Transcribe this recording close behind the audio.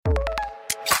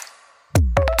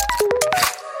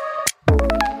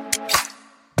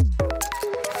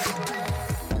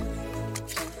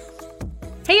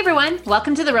everyone.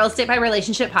 Welcome to the Real Estate by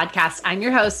Relationship podcast. I'm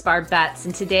your host, Barb Betts,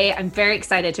 and today I'm very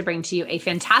excited to bring to you a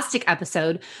fantastic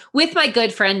episode with my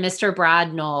good friend, Mr.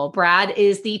 Brad Noll. Brad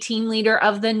is the team leader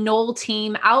of the Noll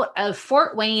team out of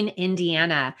Fort Wayne,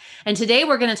 Indiana. And today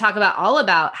we're going to talk all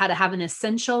about how to have an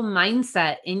essential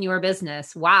mindset in your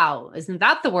business. Wow, isn't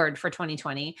that the word for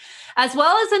 2020? As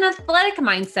well as an athletic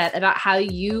mindset about how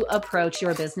you approach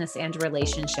your business and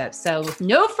relationships. So with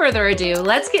no further ado,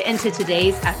 let's get into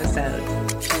today's episode.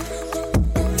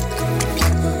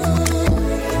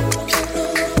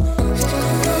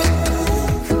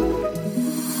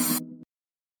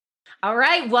 All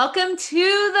right. Welcome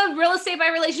to the Real Estate by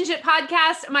Relationship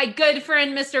podcast. My good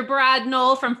friend, Mr. Brad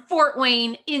Noll from Fort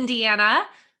Wayne, Indiana.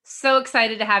 So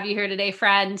excited to have you here today,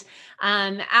 friend.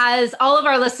 As all of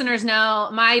our listeners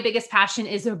know, my biggest passion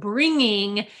is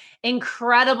bringing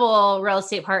incredible real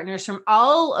estate partners from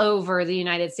all over the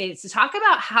United States to talk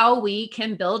about how we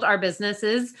can build our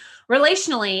businesses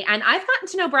relationally. And I've gotten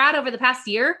to know Brad over the past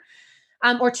year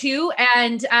or two,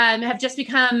 and have just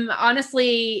become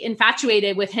honestly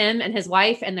infatuated with him and his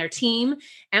wife and their team.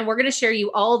 And we're going to share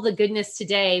you all the goodness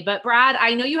today. But Brad,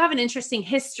 I know you have an interesting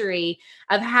history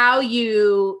of how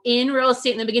you, in real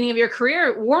estate in the beginning of your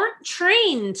career, weren't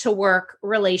trained to work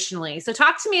relationally. So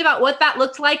talk to me about what that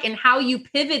looked like and how you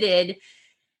pivoted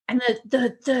and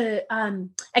the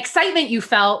excitement you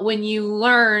felt when you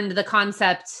learned the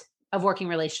concept of working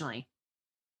relationally.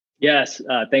 Yes.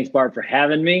 Thanks, Barb, for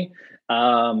having me.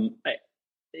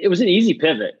 It was an easy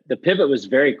pivot. The pivot was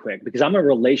very quick because I'm a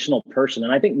relational person,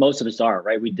 and I think most of us are,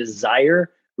 right? We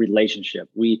desire relationship.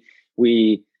 We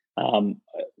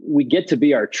get to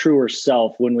be our truer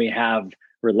self when we have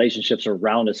relationships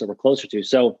around us that we're closer to.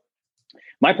 So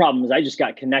my problem is I just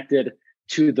got connected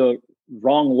to the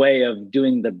wrong way of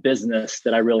doing the business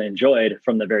that I really enjoyed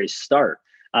from the very start.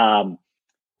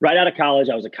 Right out of college,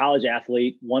 I was a college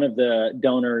athlete. One of the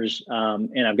donors,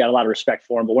 and I've got a lot of respect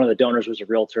for him, but one of the donors was a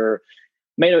realtor.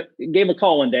 Gave him a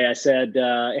call one day. I said,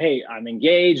 hey, I'm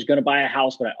engaged, going to buy a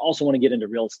house, but I also want to get into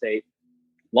real estate.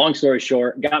 Long story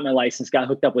short, got my license, got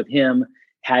hooked up with him,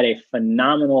 had a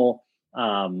phenomenal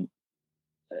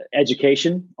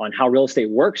education on how real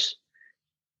estate works,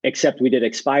 except we did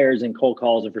expires and cold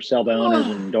calls and for sale by owners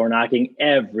and door knocking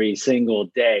every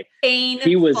single day.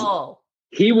 Painful.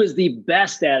 He was the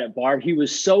best at it, Barb. He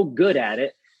was so good at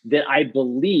it that I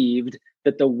believed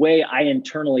that the way I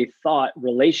internally thought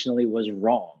relationally was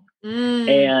wrong.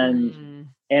 And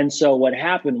so what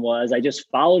happened was I just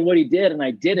followed what he did and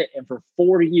I did it. And for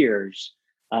 4 years,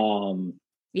 you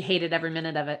hated every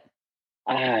minute of it.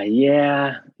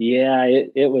 It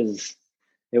was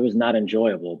not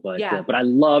enjoyable, but I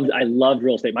loved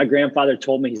real estate. My grandfather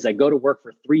told me, he's like, go to work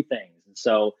for 3 things. And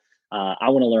so I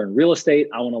want to learn real estate,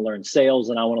 I want to learn sales,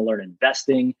 and I want to learn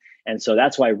investing. And so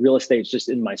that's why real estate is just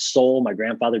in my soul. My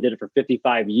grandfather did it for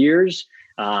 55 years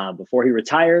before he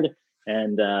retired.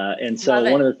 And so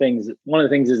one of the things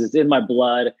is it's in my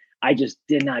blood. I just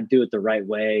did not do it the right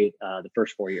way the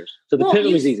first 4 years. So the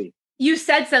pivot was easy. You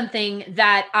said something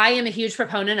that I am a huge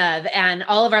proponent of, and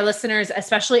all of our listeners,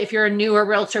 especially if you're a newer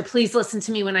realtor, please listen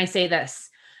to me when I say this.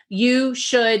 You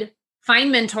should find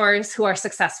mentors who are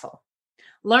successful.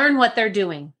 Learn what they're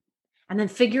doing, and then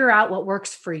figure out what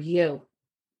works for you,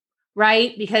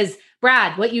 right? Because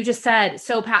Brad, what you just said,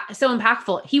 so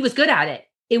impactful. He was good at it.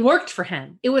 It worked for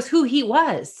him. It was who he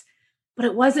was, but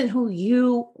it wasn't who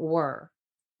you were,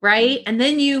 right? And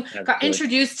then you got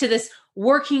introduced to this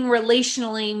working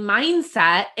relationally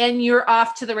mindset, and you're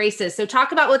off to the races. So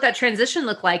talk about what that transition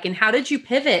looked like, and how did you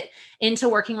pivot into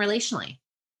working relationally?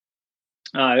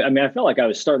 I felt like I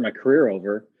was starting my career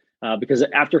over. Because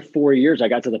after 4 years, I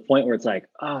got to the point where it's like,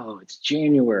 oh, it's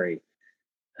January.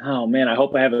 Oh man, I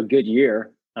hope I have a good year.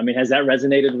 I mean, has that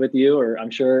resonated with you? Or I'm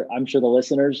sure the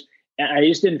listeners. And I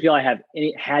just didn't feel I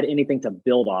had anything to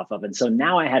build off of. And so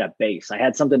now I had a base. I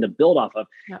had something to build off of.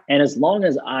 Yeah. And as long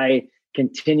as I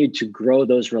continued to grow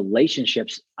those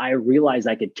relationships, I realized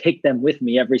I could take them with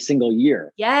me every single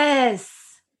year. Yes.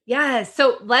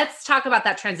 So let's talk about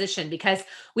that transition, because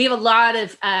we have a lot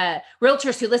of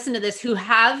realtors who listen to this who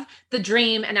have the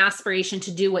dream and aspiration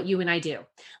to do what you and I do.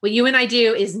 What you and I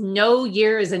do is no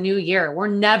year is a new year. We're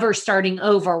never starting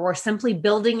over. We're simply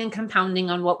building and compounding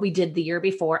on what we did the year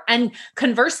before, and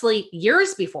conversely,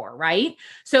 years before, right?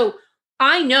 So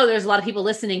I know there's a lot of people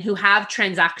listening who have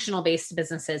transactional based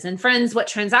businesses. And friends, what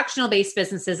transactional based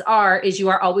businesses are is you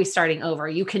are always starting over.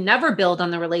 You can never build on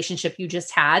the relationship you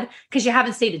just had because you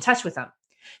haven't stayed in touch with them.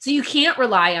 So you can't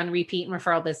rely on repeat and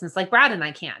referral business like Brad and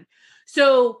I can.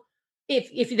 So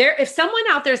if someone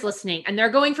out there is listening and they're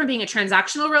going from being a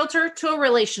transactional realtor to a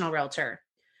relational realtor,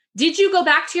 Did you go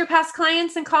back to your past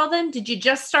clients and call them? Did you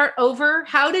just start over?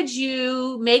 How did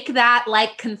you make that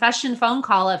like confession phone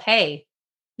call of, hey,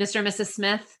 Mr. and Mrs.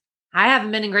 Smith, I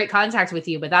haven't been in great contact with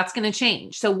you, but that's going to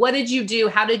change. So what did you do?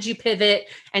 How did you pivot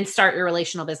and start your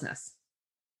relational business?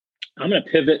 I'm going to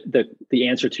pivot the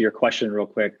answer to your question real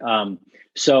quick.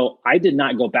 So I did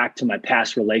not go back to my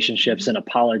past relationships and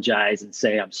apologize and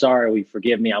say, I'm sorry, will you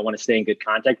forgive me? I want to stay in good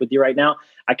contact with you right now.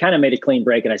 I kind of made a clean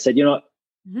break and I said, you know what,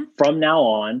 from now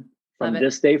on, from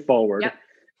this day forward,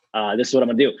 this is what I'm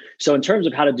going to do. So in terms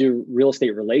of how to do real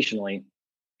estate relationally,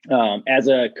 as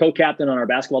a co-captain on our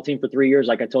basketball team for 3 years,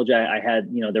 like I told you, I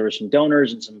had, there were some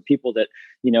donors and some people that,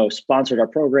 sponsored our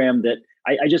program that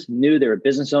I just knew there were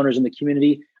business owners in the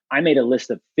community. I made a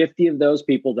list of 50 of those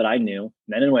people that I knew,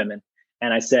 men and women.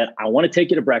 And I said, I want to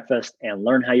take you to breakfast and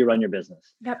learn how you run your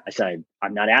business. Yep. I said,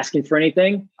 I'm not asking for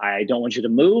anything. I don't want you to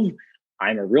move.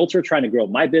 I'm a realtor trying to grow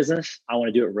my business. I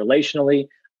want to do it relationally.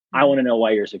 I want to know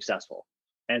why you're successful.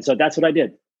 And so that's what I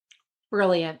did.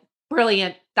 Brilliant.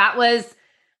 Brilliant.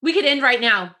 We could end right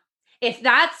now. If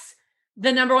that's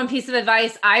the number one piece of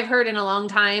advice I've heard in a long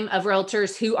time of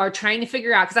realtors who are trying to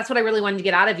figure out, because that's what I really wanted to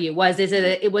get out of you was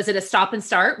it a stop and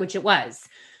start, which it was,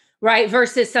 right?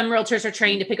 Versus some realtors are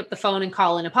trained to pick up the phone and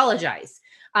call and apologize,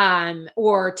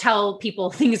 or tell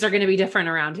people things are going to be different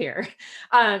around here.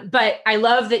 But I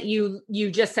love that you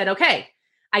just said, okay,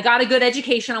 I got a good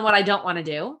education on what I don't want to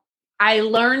do. I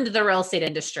learned the real estate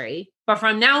industry, but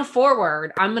from now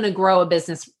forward, I'm going to grow a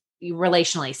business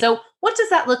relationally. So what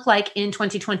does that look like in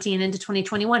 2020 and into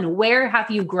 2021? Where have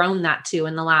you grown that to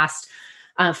in the last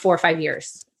 4 or 5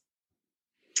 years?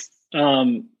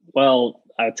 Well,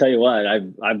 I'll tell you what,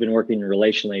 I've been working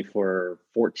relationally for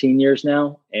 14 years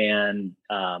now, and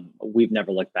we've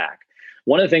never looked back.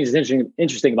 One of the things that's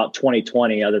interesting about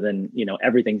 2020, other than,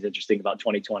 everything's interesting about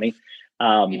 2020.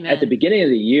 At the beginning of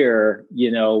the year,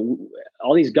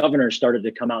 all these governors started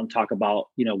to come out and talk about,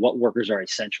 what workers are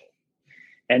essential.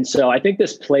 And so I think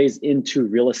this plays into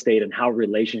real estate and how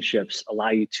relationships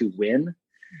allow you to win.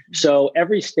 So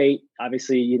every state,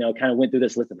 obviously, kind of went through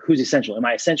this list of who's essential. Am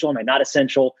I essential? Am I not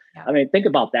essential? Yeah. I mean, think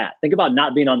about that. Think about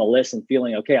not being on the list and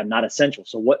feeling, okay, I'm not essential.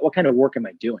 So what kind of work am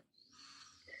I doing?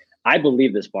 I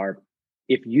believe this, Barb.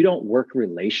 If you don't work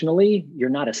relationally, you're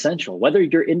not essential, whether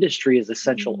your industry is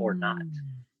essential or not.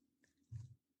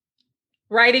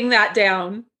 Writing that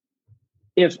down.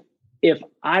 If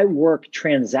I work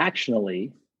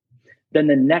transactionally, then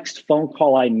the next phone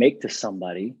call I make to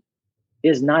somebody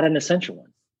is not an essential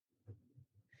one.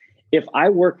 If I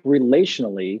work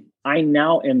relationally, I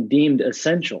now am deemed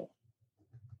essential.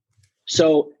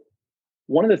 So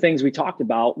one of the things we talked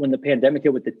about when the pandemic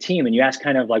hit with the team, and you asked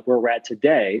kind of like where we're at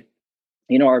today,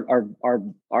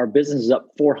 our business is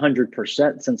up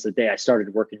 400% since the day I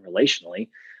started working relationally.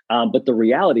 But the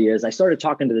reality is I started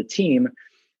talking to the team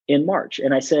in March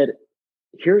and I said,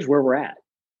 here's where we're at.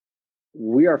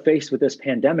 We are faced with this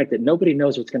pandemic that nobody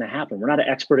knows what's going to happen. We're not an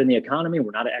expert in the economy.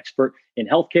 We're not an expert in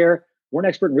healthcare. We're an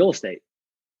expert in real estate.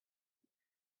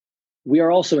 We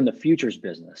are also in the futures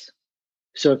business.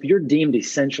 So if you're deemed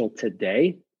essential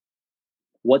today,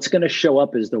 what's going to show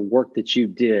up is the work that you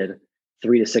did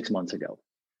 3 to 6 months ago.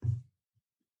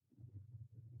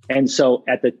 And so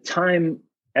at the time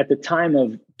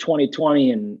of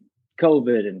 2020 and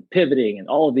COVID and pivoting and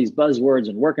all of these buzzwords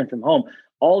and working from home,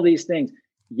 all these things,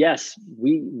 yes,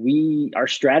 our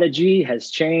strategy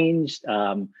has changed.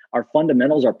 Our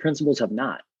fundamentals, our principles have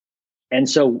not. And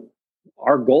so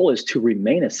our goal is to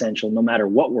remain essential no matter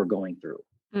what we're going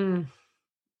through.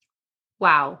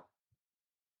 Wow.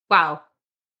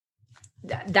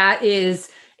 That is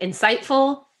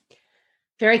insightful,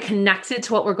 very connected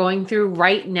to what we're going through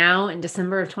right now in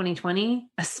December of 2020,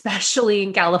 especially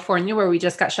in California, where we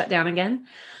just got shut down again.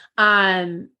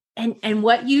 And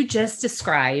what you just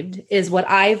described is what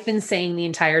I've been saying the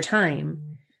entire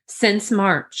time since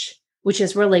March, which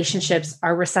is relationships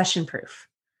are recession proof.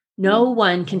 No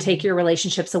one can take your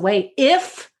relationships away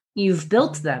if you've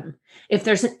built them, if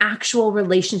there's an actual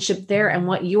relationship there. And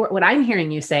what I'm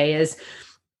hearing you say is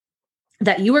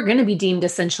that you are going to be deemed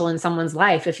essential in someone's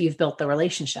life if you've built the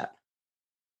relationship,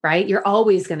 right? You're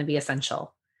always going to be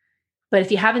essential. But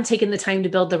if you haven't taken the time to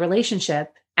build the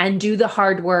relationship and do the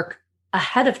hard work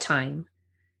ahead of time,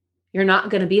 you're not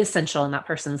going to be essential in that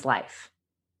person's life.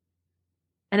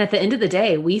 And at the end of the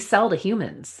day, we sell to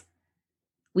humans.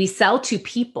 We sell to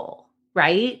people,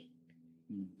 right?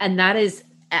 And that is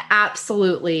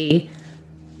absolutely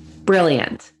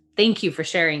brilliant. Thank you for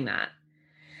sharing that.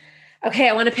 Okay,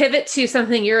 I want to pivot to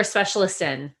something you're a specialist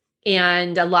in.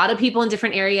 And a lot of people in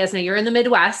different areas. Now, you're in the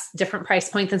Midwest, different price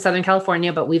point than Southern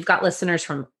California, but we've got listeners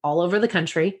from all over the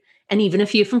country and even a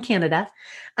few from Canada.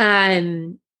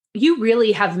 You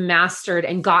really have mastered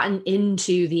and gotten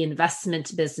into the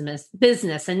investment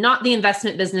business and not the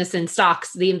investment business in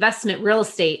stocks, the investment real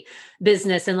estate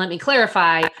business. And let me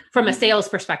clarify from a sales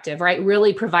perspective, right?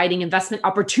 Really providing investment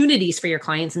opportunities for your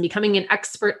clients and becoming an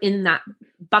expert in that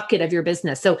bucket of your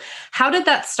business. So how did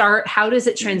that start? How does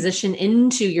it transition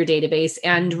into your database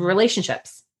and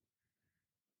relationships?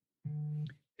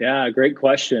 Yeah, great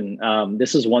question.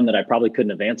 This is one that I probably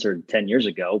couldn't have answered 10 years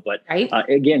ago. But right.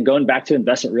 Again, going back to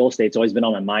investment real estate, it's always been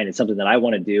on my mind. It's something that I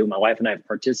want to do. My wife and I have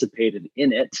participated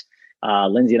in it.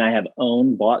 Lindsay and I have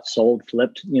owned, bought, sold,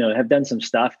 flipped, have done some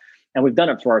stuff. And we've done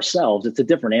it for ourselves. It's a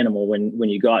different animal when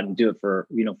you go out and do it for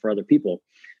other people.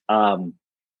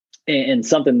 And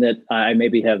something that I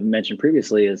maybe have mentioned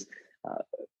previously is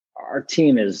our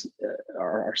team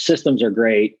our systems are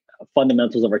great.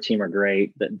 Fundamentals of our team are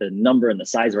great. The number and the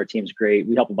size of our team is great.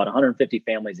 We help about 150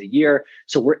 families a year.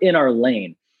 So we're in our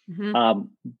lane. Mm-hmm.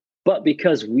 But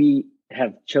because we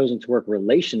have chosen to work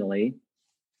relationally,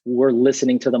 we're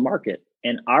listening to the market.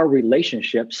 And our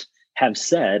relationships have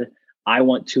said, I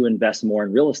want to invest more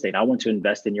in real estate. I want to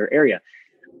invest in your area.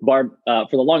 Barb, for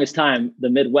the longest time,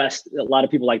 the Midwest, a lot of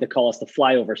people like to call us the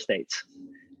flyover states.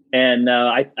 And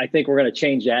I think we're going to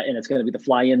change that, and it's going to be the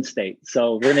fly-in state.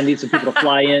 So we're going to need some people to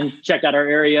fly in, check out our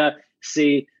area,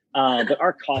 see. But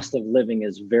our cost of living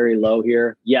is very low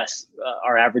here. Yes,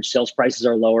 our average sales prices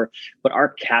are lower, but our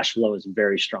cash flow is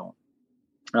very strong.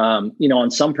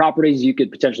 On some properties, you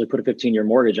could potentially put a 15-year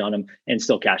mortgage on them and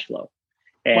still cash flow.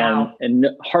 And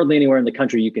hardly anywhere in the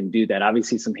country you can do that.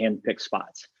 Obviously, some hand-picked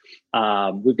spots.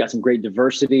 We've got some great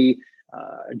diversity.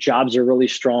 Jobs are really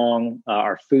strong.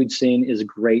 Our food scene is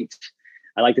great.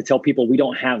 I like to tell people we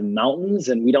don't have mountains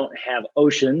and we don't have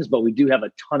oceans, but we do have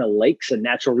a ton of lakes and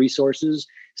natural resources.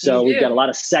 So we've got a lot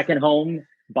of second home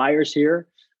buyers here.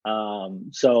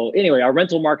 So anyway, our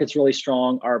rental market's really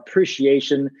strong. Our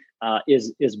appreciation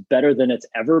is better than it's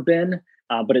ever been,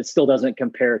 but it still doesn't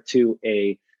compare to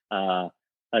a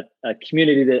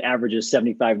community that averages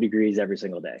 75 degrees every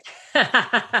single day.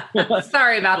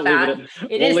 Sorry about that.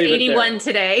 It is 81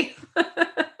 today.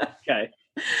 Okay.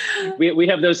 We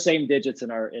have those same digits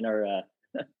in our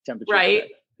temperature. Right.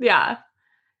 Today. Yeah.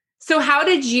 So how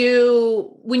did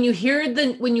you, when you heard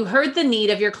the need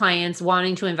of your clients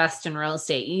wanting to invest in real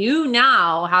estate, you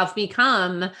now have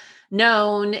become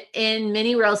known in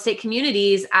many real estate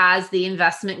communities as the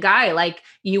investment guy. Like,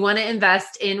 you want to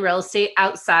invest in real estate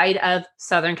outside of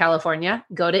Southern California,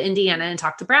 go to Indiana and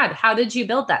talk to Brad. How did you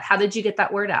build that? How did you get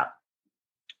that word out?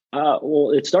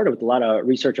 Well, it started with a lot of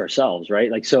research ourselves, right?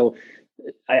 Like, so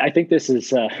I think this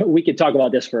is, we could talk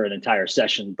about this for an entire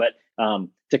session, but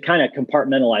to kind of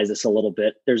compartmentalize this a little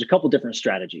bit, there's a couple different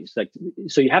strategies. Like,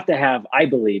 so you have to have, I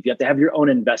believe, you have to have your own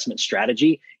investment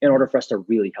strategy in order for us to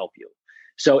really help you.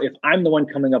 So if I'm the one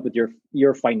coming up with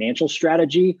your financial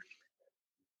strategy,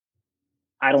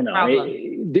 I don't know,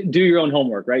 do your own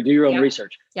homework, right? Do your own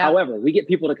research. Yeah. However, we get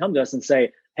people to come to us and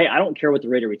say, hey, I don't care what the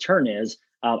rate of return is.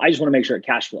 I just want to make sure it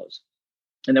cash flows.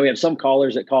 And then we have some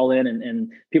callers that call in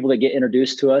and people that get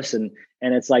introduced to us and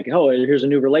it's like, oh, here's a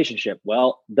new relationship.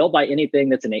 Well, they'll buy anything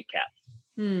that's an 8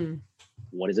 cap.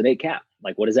 What is an 8 cap?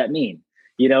 Like, what does that mean?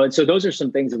 And so those are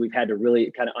some things that we've had to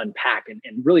really kind of unpack and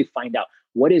really find out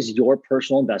what is your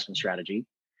personal investment strategy.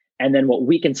 And then what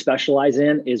we can specialize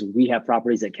in is we have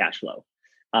properties that cash flow.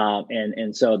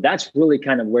 And so that's really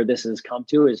kind of where this has come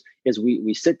to is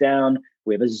we sit down,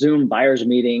 we have a Zoom buyers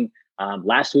meeting.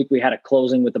 Last week, we had a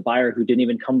closing with a buyer who didn't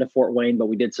even come to Fort Wayne, but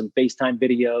we did some FaceTime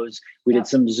videos. We did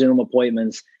some Zoom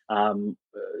appointments.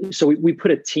 So we put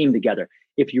a team together.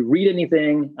 If you read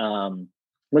anything,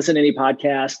 listen to any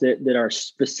podcasts that are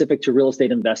specific to real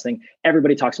estate investing,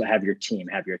 everybody talks about have your team,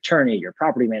 have your attorney, your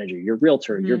property manager, your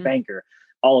realtor, your banker,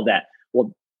 all of that.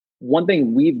 Well, one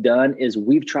thing we've done is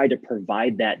we've tried to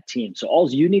provide that team. So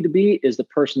all you need to be is the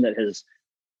person that has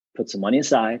put some money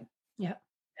aside. Yeah.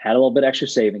 Had a little bit extra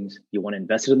savings, you want to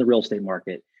invest it in the real estate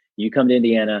market, you come to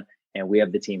Indiana and we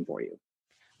have the team for you.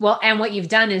 Well, and what you've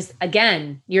done is,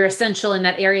 again, you're essential in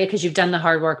that area because you've done the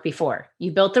hard work before.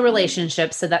 You built the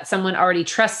relationship so that someone already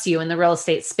trusts you in the real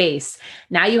estate space.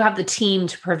 Now you have the team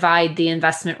to provide the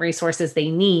investment resources they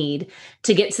need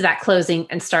to get to that closing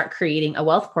and start creating a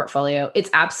wealth portfolio. It's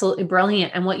absolutely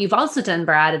brilliant. And what you've also done,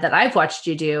 Brad, that I've watched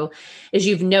you do is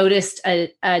you've noticed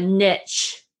a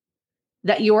niche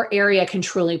that your area can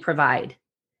truly provide.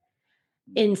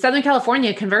 In Southern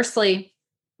California, conversely,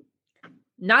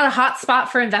 not a hot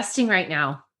spot for investing right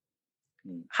now.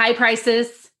 High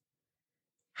prices,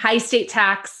 high state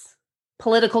tax,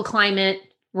 political climate,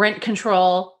 rent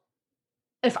control.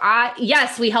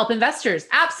 Yes, we help investors.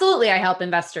 Absolutely, I help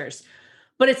investors.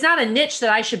 but it's not a niche that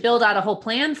I should build out a whole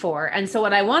plan for. And so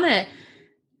what I want to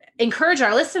encourage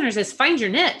our listeners is find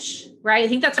your niche, right? I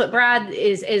think that's what Brad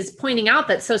is pointing out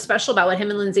that's so special about what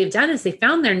him and Lindsay have done is they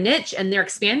found their niche and they're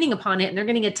expanding upon it, and they're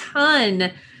getting a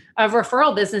ton of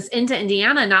referral business into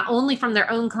Indiana, not only from their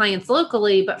own clients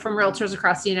locally, but from realtors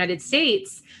across the United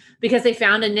States, because they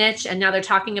found a niche and now they're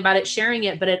talking about it, sharing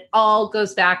it, but it all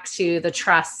goes back to the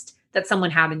trust that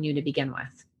someone had in you to begin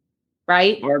with.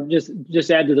 Right. Or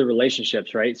just add to the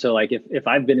relationships, right? So like if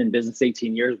I've been in business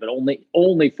 18 years, but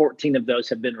only 14 of those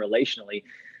have been relationally,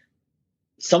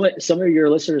 some of your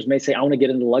listeners may say, I want to get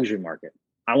into the luxury market.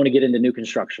 I want to get into new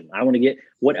construction. I want to get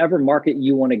whatever market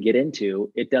you want to get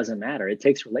into. It doesn't matter. It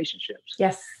takes relationships.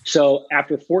 Yes. So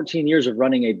after 14 years of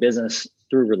running a business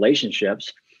through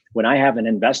relationships, when I have an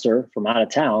investor from out of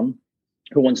town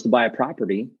who wants to buy a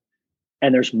property,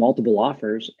 and there's multiple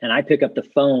offers, and I pick up the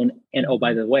phone and, oh,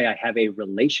 by the way, I have a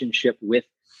relationship with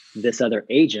this other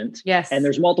agent. Yes. And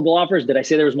there's multiple offers. Did I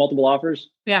say there was multiple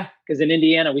offers? Yeah. Because in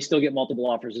Indiana, we still get multiple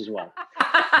offers as well.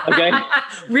 Okay.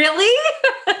 Really?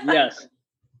 Yes.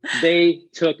 They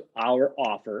took our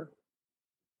offer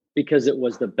because it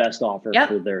was the best offer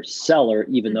for their seller,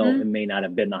 even though it may not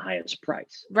have been the highest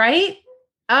price. Right.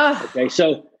 Oh. Okay.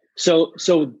 So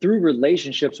through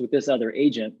relationships with this other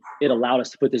agent, it allowed us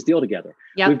to put this deal together.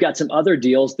 Yep. We've got some other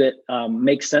deals that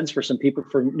make sense for some people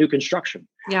for new construction.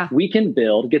 Yeah. We can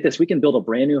build a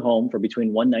brand new home for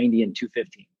between $190 and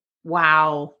 $215.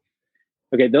 Wow.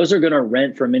 Okay. Those are going to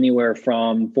rent from anywhere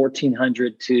from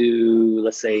 $1,400 to,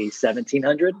 let's say,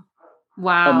 $1,700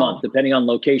 a month, depending on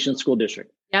location, school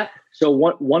district. Yep. So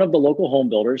one of the local home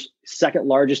builders, second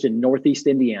largest in Northeast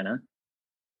Indiana,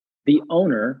 the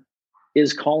owner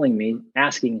is calling me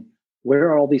asking, where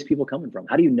are all these people coming from?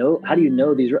 How do you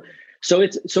know these?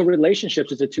 So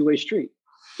relationships, it's a two-way street.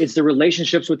 It's the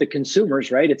relationships with the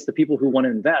consumers, right? It's the people who want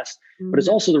to invest, but it's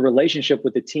also the relationship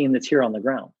with the team that's here on the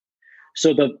ground.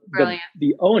 So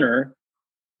the owner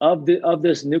of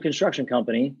this new construction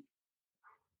company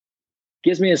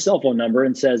gives me a cell phone number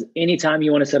and says, anytime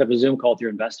you want to set up a Zoom call with your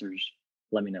investors,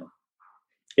 let me know.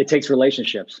 It takes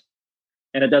relationships,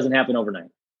 and it doesn't happen overnight.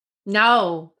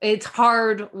 No, it's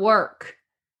hard work,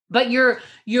 but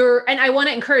and I want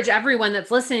to encourage everyone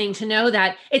that's listening to know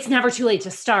that it's never too late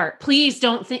to start. Please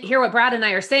don't hear what Brad and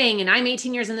I are saying. And I'm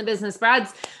 18 years in the business.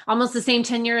 Brad's almost the same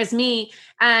tenure as me.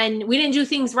 And we didn't do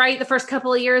things right the first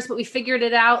couple of years, but we figured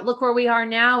it out. Look where we are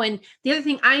now. And the other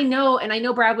thing I know, and I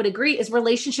know Brad would agree, is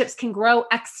relationships can grow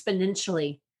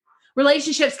exponentially.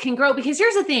 Relationships can grow because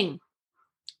here's the thing.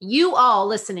 You all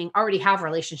listening already have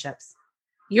relationships.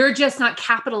 You're just not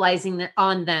capitalizing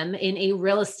on them in a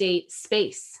real estate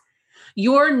space.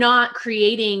 You're not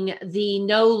creating the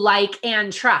know, like,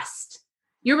 and trust.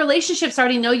 Your relationships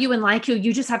already know you and like you.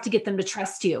 You just have to get them to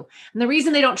trust you. And the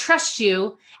reason they don't trust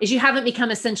you is you haven't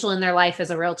become essential in their life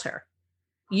as a realtor.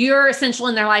 You're essential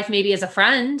in their life, maybe as a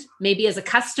friend, maybe as a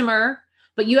customer,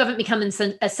 but you haven't become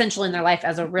essential in their life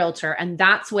as a realtor. And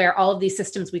that's where all of these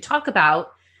systems we talk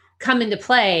about come into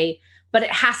play. But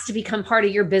it has to become part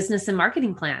of your business and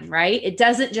marketing plan, right? It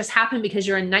doesn't just happen because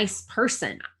you're a nice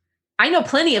person. I know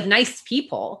plenty of nice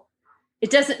people. It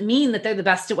doesn't mean that they're the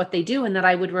best at what they do and that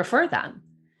I would refer them.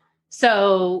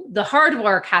 So the hard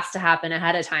work has to happen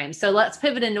ahead of time. So let's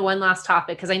pivot into one last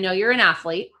topic because I know you're an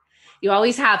athlete. You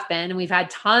always have been. And we've had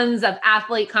tons of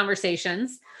athlete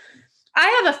conversations.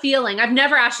 I have a feeling, I've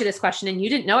never asked you this question and you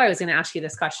didn't know I was going to ask you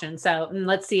this question. So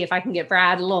let's see if I can get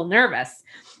Brad a little nervous.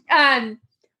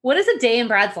 What does a day in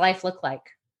Brad's life look like?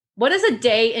 What does a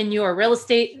day in your real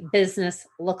estate business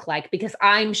look like? Because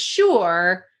I'm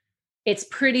sure it's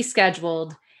pretty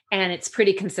scheduled and it's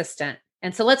pretty consistent.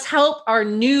 And so let's help our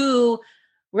new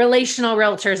relational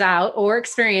realtors out or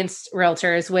experienced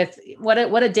realtors with what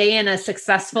a day in a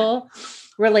successful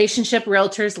relationship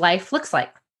realtor's life looks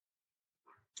like.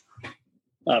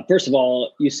 First of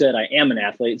all, you said I am an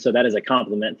athlete, so that is a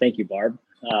compliment. Thank you, Barb.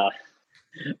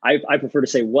 I prefer to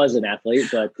say was an athlete,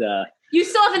 but you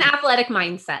still have an athletic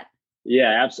mindset.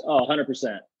 Yeah, absolutely.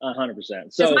 100%.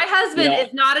 100%. So my husband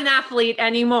is not an athlete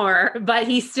anymore, but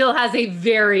he still has a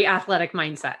very athletic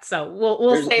mindset. So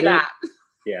we'll say that.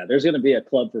 Yeah, there's going to be a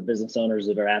club for business owners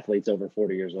that are athletes over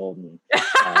 40 years old, and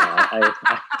I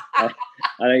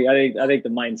think the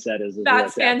mindset is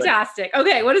that's fantastic.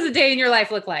 Okay, what does a day in your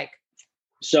life look like?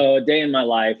 So a day in my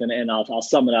life, and I'll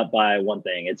sum it up by one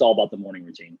thing. It's all about the morning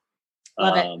routine.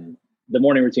 Love it. The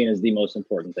morning routine is the most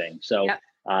important thing. So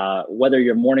whether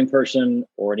you're a morning person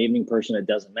or an evening person, it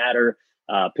doesn't matter.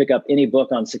 Pick up any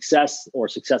book on success or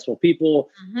successful people,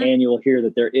 and you'll hear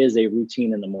that there is a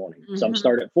routine in the morning. Some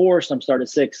start at 4, some start at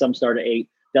 6, some start at 8.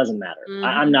 Doesn't matter.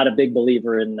 I'm not a big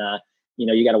believer in,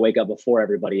 you got to wake up before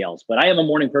everybody else. But I am a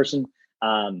morning person.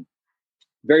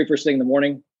 Very first thing in the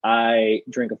morning, I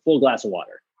drink a full glass of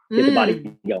water, get the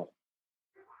body going.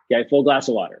 Okay, full glass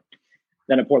of water.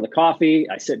 Then I pour the coffee,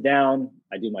 I sit down,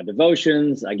 I do my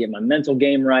devotions, I get my mental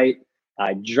game right,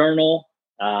 I journal.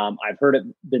 I've heard it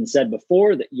been said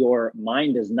before that your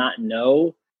mind does not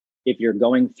know if you're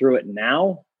going through it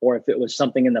now or if it was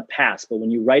something in the past. But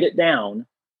when you write it down,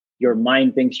 your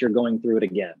mind thinks you're going through it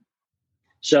again.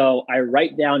 So I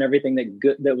write down everything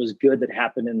that was good that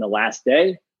happened in the last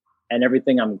day and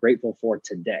everything I'm grateful for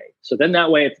today. So then that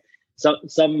way,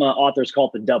 some authors call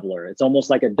it the doubler. It's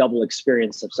almost like a double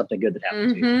experience of something good that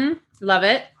happened to you. Love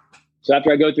it. So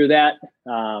after I go through that,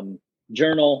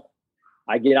 journal,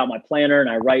 I get out my planner and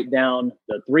I write down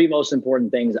the 3 most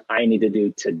important things I need to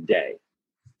do today.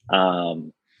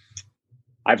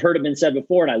 I've heard it been said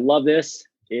before, and I love this,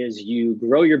 is you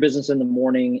grow your business in the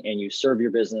morning and you serve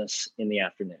your business in the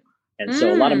afternoon. And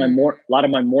so a lot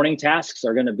of my morning tasks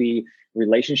are going to be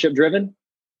relationship driven.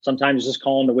 Sometimes just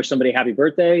calling to wish somebody a happy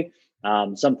birthday.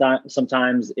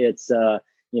 Sometimes it's,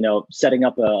 setting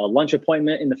up a lunch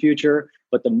appointment in the future,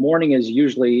 but the morning is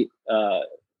usually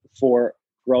for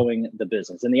growing the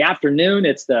business. In the afternoon,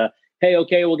 it's hey,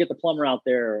 okay, we'll get the plumber out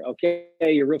there. Okay,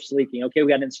 your roof's leaking. Okay, we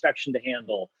got an inspection to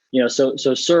handle. So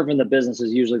serving the business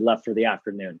is usually left for the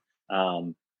afternoon.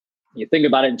 You think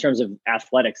about it in terms of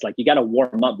athletics, like you got to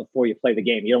warm up before you play the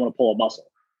game. You don't want to pull a muscle.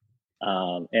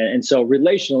 And so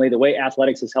relationally, the way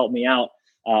athletics has helped me out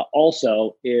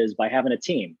also is by having a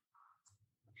team.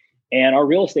 And our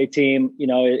real estate team,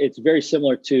 it's very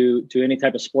similar to any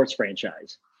type of sports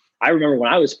franchise. I remember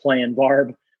when I was playing,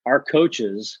 Barb, our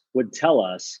coaches would tell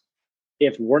us,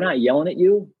 if we're not yelling at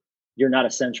you, you're not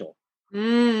essential.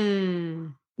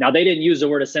 Now, they didn't use the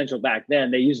word essential back then.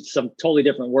 They used some totally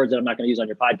different words that I'm not going to use on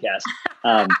your podcast.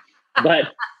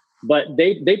 But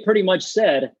they pretty much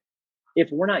said,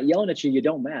 if we're not yelling at you, you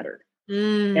don't matter.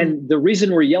 And the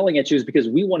reason we're yelling at you is because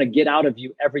we want to get out of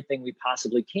you everything we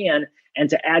possibly can. And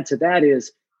to add to that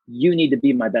is, you need to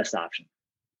be my best option.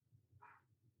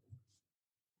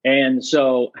 And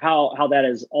so how that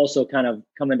has also kind of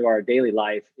come into our daily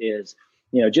life is,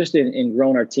 just in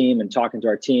growing our team and talking to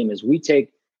our team, is we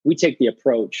take the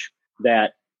approach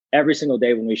that every single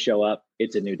day when we show up,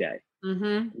 it's a new day.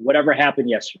 Whatever happened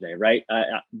yesterday, right?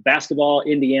 Basketball,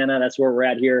 Indiana, that's where we're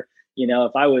at here.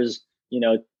 If I was,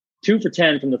 2 for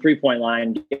 10 from the 3-point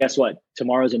line, guess what?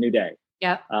 Tomorrow's a new day.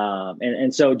 Yeah.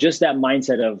 And so just that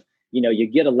mindset of, you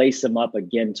get to lace them up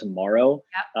again tomorrow.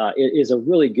 It is a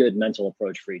really good mental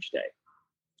approach for each day.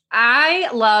 I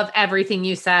love everything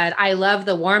you said. I love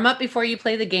the warm up before you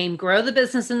play the game, grow the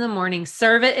business in the morning,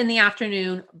 serve it in the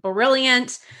afternoon.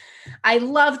 Brilliant. I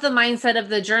love the mindset of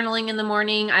the journaling in the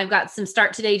morning. I've got some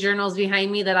start today journals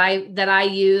behind me that I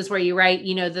use, where you write,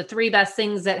 the 3 best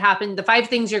things that happened, the 5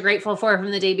 things you're grateful for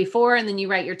from the day before. And then you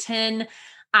write your 10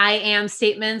 I am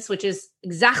statements, which is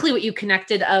exactly what you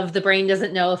connected of the brain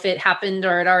doesn't know if it happened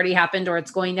or it already happened or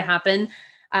it's going to happen.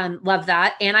 Love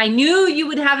that. And I knew you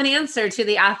would have an answer to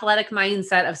the athletic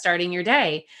mindset of starting your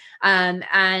day.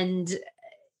 And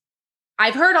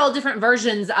I've heard all different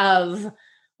versions of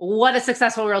what a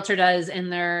successful realtor does in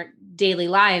their daily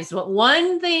lives. But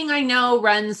one thing I know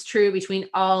runs true between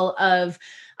all of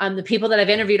the people that I've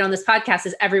interviewed on this podcast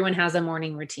is everyone has a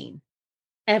morning routine.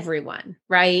 Everyone,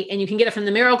 right? And you can get it from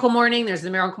the Miracle Morning. There's the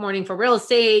Miracle Morning for real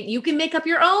estate. You can make up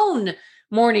your own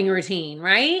morning routine,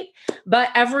 right? But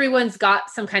everyone's got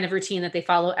some kind of routine that they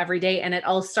follow every day. And it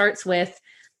all starts with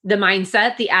the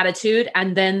mindset, the attitude,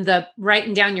 and then the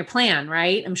writing down your plan,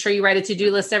 right? I'm sure you write a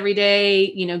to-do list every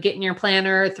day, get in your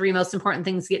planner, 3 most important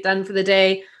things to get done for the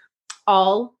day.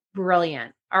 All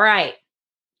brilliant. All right.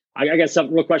 I got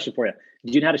some real question for you.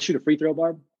 Did you know how to shoot a free throw,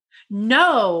 Barb?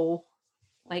 No.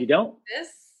 Like you don't? This?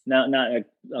 No, okay,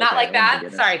 not like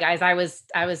that. Sorry, guys. I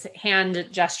was hand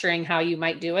gesturing how you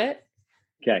might do it.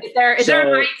 Okay. Is there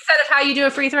a mindset of how you do a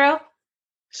free throw?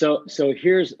 So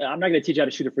here's, I'm not going to teach you how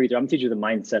to shoot a free throw. I'm going to teach you the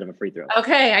mindset of a free throw.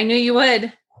 Okay. I knew you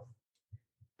would.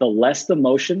 The less the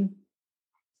motion,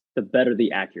 the better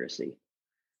the accuracy.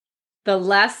 The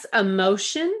less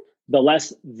emotion? The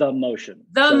less the motion.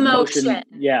 Motion.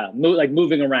 Yeah. Like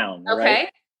moving around. Okay. Right?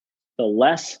 The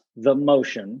less the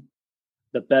motion,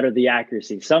 the better the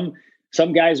accuracy.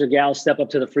 Some guys or gals step up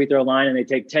to the free throw line and they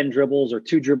take 10 dribbles or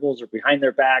 2 dribbles or behind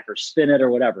their back or spin it or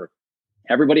whatever.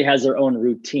 Everybody has their own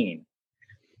routine.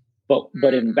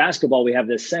 But in basketball, we have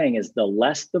this saying is the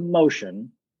less the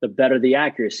motion, the better the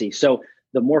accuracy. So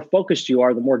the more focused you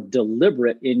are, the more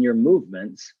deliberate in your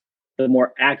movements, the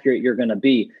more accurate you're going to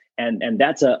be. And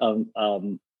that's a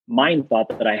mind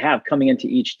thought that I have coming into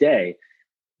each day.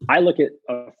 I look at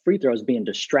free throw as being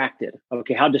distracted.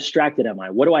 Okay, how distracted am I?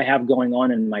 What do I have going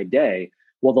on in my day?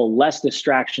 Well, the less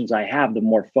distractions I have, the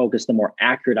more focused, the more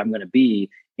accurate I'm going to be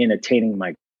in attaining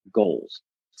my goals.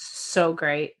 So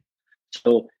great.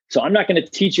 So I'm not going to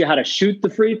teach you how to shoot the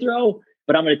free throw,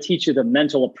 but I'm going to teach you the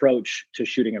mental approach to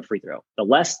shooting a free throw. The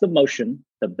less the motion,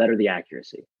 the better the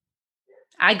accuracy.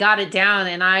 I got it down,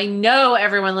 and I know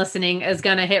everyone listening is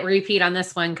going to hit repeat on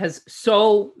this one because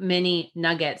so many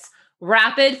nuggets.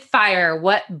 Rapid fire.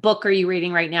 What book are you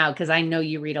reading right now? Because I know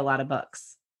you read a lot of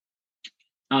books.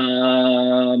 Is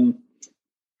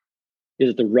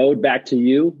it The Road Back to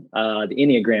You? The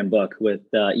Enneagram book with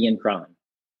Ian Cron.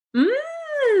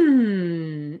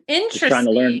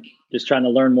 Interesting. Just trying to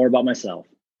learn more about myself.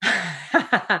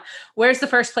 Where's the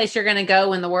first place you're going to go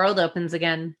when the world opens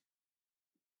again?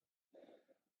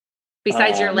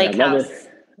 Besides your lake house.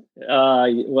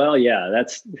 Well, yeah,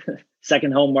 that's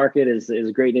second home market is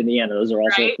great in Indiana. Those are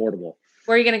also affordable.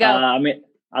 Where are you going to go? I mean,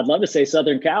 I'd love to say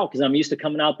Southern Cal because I'm used to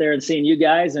coming out there and seeing you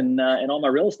guys and all my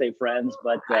real estate friends.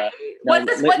 But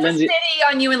what's the city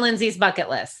on you and Lindsay's bucket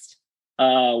list?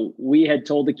 We had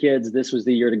told the kids this was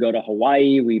the year to go to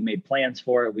Hawaii. We made plans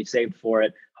for it. We saved for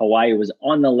it. Hawaii was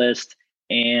on the list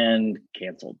and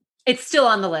canceled. It's still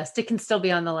on the list. It can still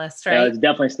be on the list, right? It's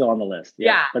definitely still on the list.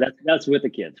 Yeah. But that's with the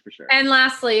kids for sure. And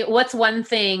lastly, what's one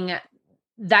thing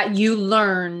that you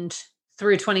learned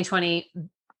through 2020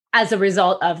 as a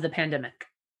result of the pandemic?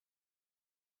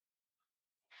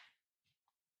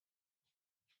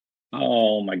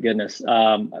 Oh my goodness.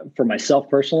 For myself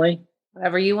personally,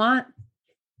 whatever you want.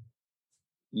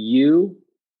 You,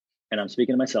 and I'm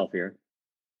speaking to myself here,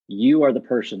 you are the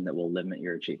person that will limit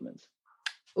your achievements.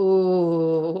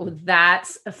 Ooh,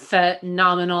 that's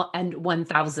phenomenal and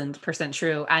 1000%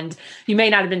 true. And you may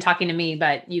not have been talking to me,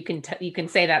 but you can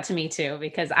say that to me too,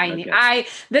 because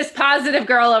this positive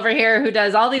girl over here who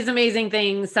does all these amazing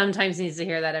things sometimes needs to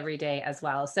hear that every day as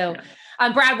well. So,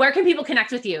 Brad, where can people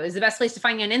connect with you? Is the best place to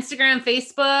find you on Instagram,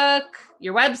 Facebook,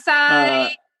 your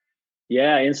website?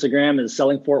 Instagram is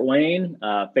Selling Fort Wayne.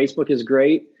 Facebook is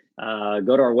great.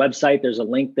 Go to our website. There's a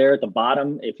link there at the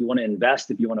bottom. If you want to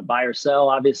invest, if you want to buy or sell,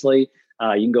 obviously,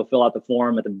 you can go fill out the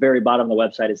form. At the very bottom of the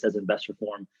website, it says investor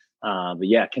form. But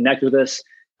yeah, connect with us.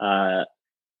 Love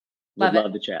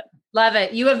to chat. Love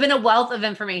it. You have been a wealth of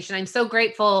information. I'm so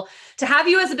grateful to have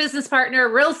you as a business partner,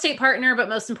 real estate partner, but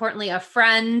most importantly, a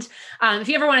friend. If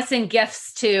you ever want to send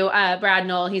gifts to Brad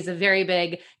Noll, he's a very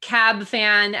big Cab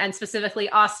fan, and specifically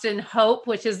Austin Hope,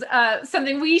 which is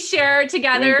something we share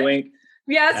together. Wink, wink.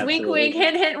 Yes, Absolutely. Wink, wink,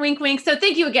 hint, hint, wink, wink. So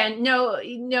thank you again.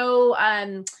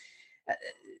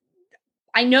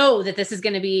 I know that this is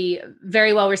going to be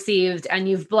very well received, and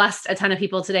you've blessed a ton of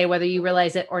people today, whether you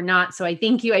realize it or not. So I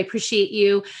thank you. I appreciate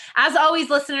you. As always,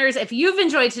 listeners, if you've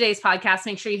enjoyed today's podcast,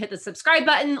 make sure you hit the subscribe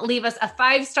button, leave us a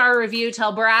 5-star review,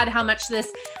 tell Brad how much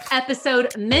this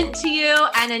episode meant to you.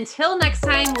 And until next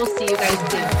time, we'll see you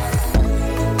guys soon.